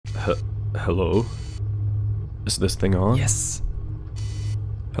Hello? Is this thing on? Yes.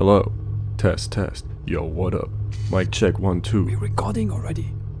 Hello. Test, test. Yo, what up? Mic check 1, 2. We're recording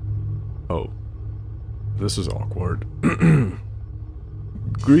already. Oh. This is awkward.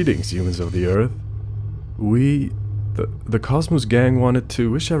 Greetings, humans of the Earth. We, the Cosmoose gang, wanted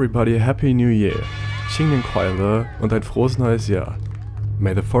to wish everybody a Happy New Year. 新年快乐 und ein frohes neues Jahr.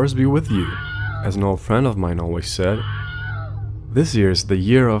 May the force be with you. As an old friend of mine always said, this year is the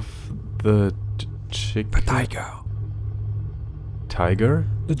year of the The tiger. Tiger?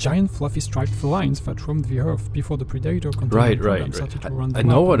 The giant fluffy striped felines that roamed the earth before the predator Right. started to run I them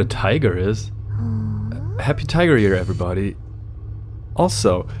know up what a and- tiger is. Happy Tiger Year, everybody.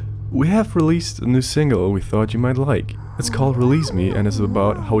 Also, we have released a new single we thought you might like. It's called Release Me and is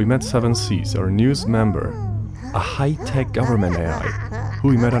about how we met 7Cs, our newest member. A high-tech government AI, who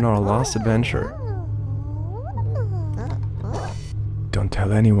we met on our last adventure. Don't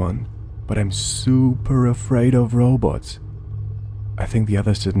tell anyone, but I'm super afraid of robots. I think the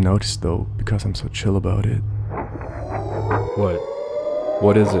others didn't notice though, because I'm so chill about it. What?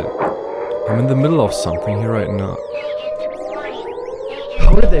 What is it? I'm in the middle of something here right now.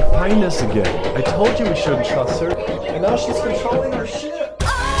 How did they find us again? I told you we shouldn't trust her, and now she's controlling our shit!